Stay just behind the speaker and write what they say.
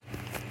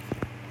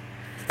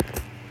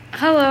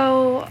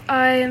Hello,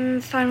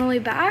 I'm finally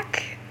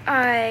back.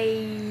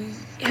 I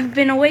have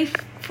been away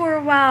for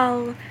a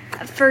while.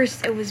 At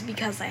first it was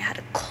because I had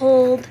a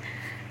cold.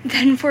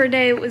 Then for a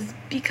day it was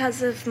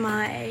because of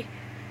my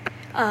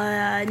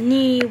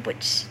knee,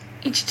 which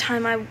each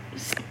time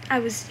I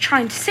was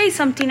trying to say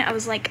something, I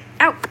was like,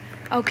 ow.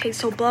 Okay,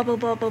 so blah, blah,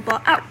 blah, blah,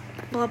 blah, ow,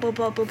 blah, blah,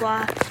 blah, blah,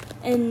 blah.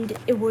 And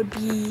it would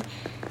be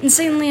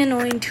insanely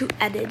annoying to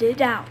edit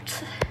it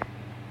out.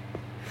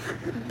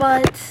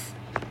 But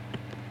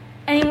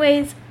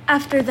anyways,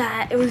 after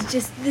that, it was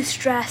just the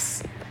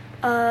stress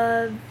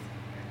of,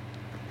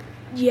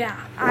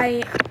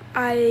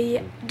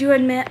 I do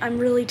admit I'm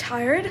really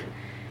tired,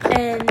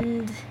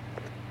 and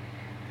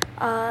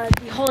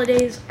the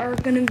holidays are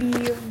gonna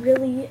be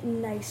really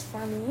nice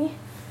for me.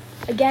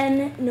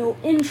 Again, no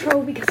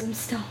intro because I'm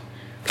still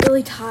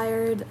really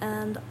tired,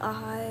 and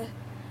I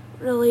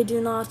really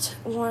do not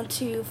want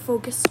to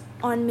focus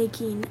on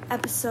making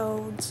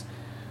episodes,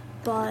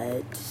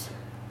 but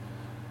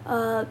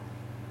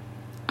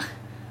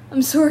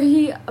I'm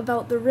sorry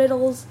about the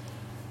riddles.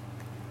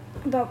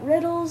 About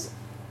riddles,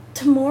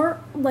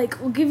 tomorrow,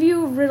 we'll give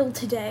you a riddle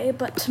today,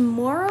 but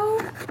tomorrow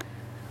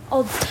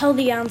I'll tell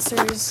the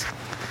answers,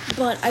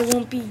 but I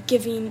won't be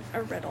giving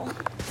a riddle.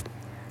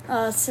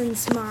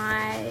 Since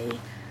my,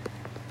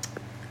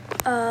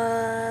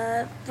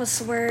 what's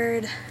the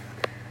word?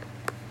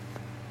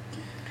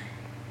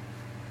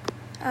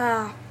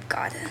 Oh,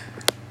 God.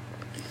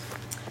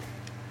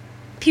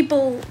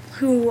 People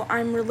who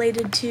I'm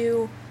related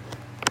to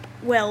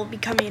will be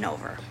coming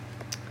over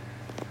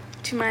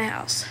to my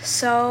house.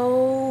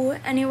 So,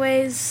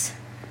 anyways,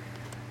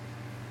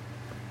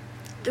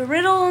 the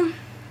riddle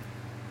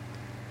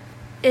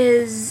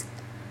is...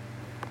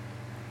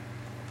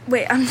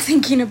 Wait, I'm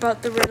thinking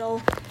about the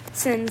riddle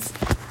since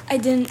I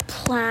didn't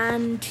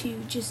plan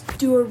to just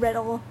do a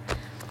riddle.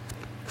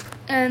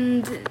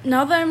 And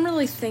now that I'm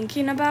really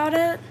thinking about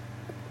it,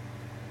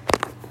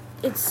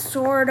 it's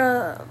sort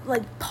of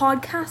like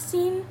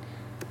podcasting.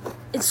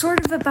 It's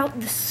sort of about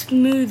the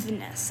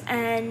smoothness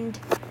and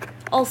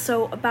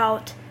also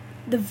about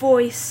the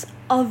voice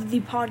of the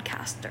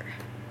podcaster.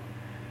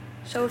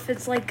 So if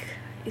it's like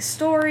a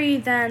story,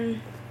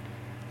 then...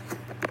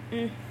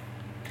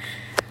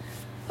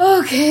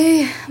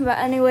 Okay, but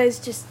anyways,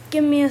 just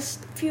give me a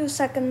few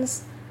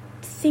seconds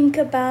to think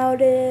about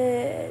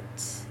it.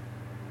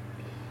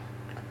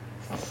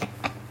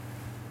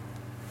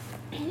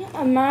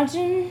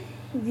 Imagine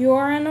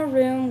you're in a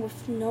room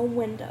with no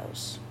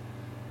windows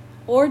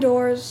or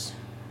doors.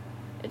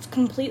 It's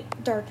complete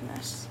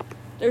darkness.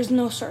 There's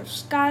no sort of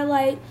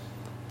skylight.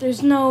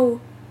 There's no,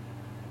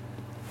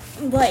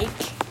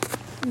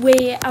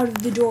 way out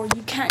of the door.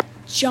 You can't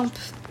jump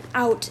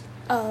out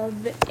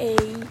of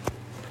a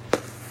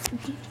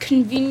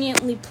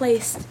conveniently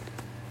placed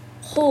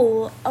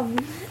hole on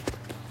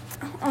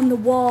the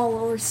wall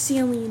or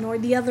ceiling or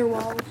the other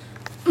wall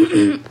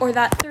or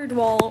that third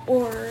wall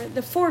or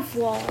the fourth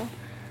wall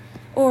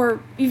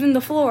or even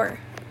the floor.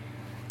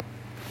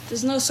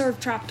 There's no sort of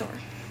trapdoor.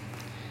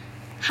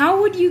 How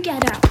would you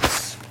get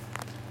out?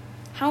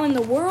 How in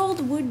the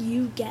world would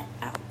you get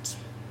out?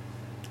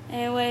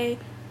 Anyway,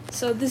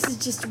 so this is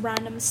just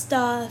random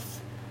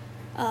stuff.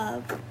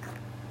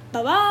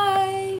 Bye-bye!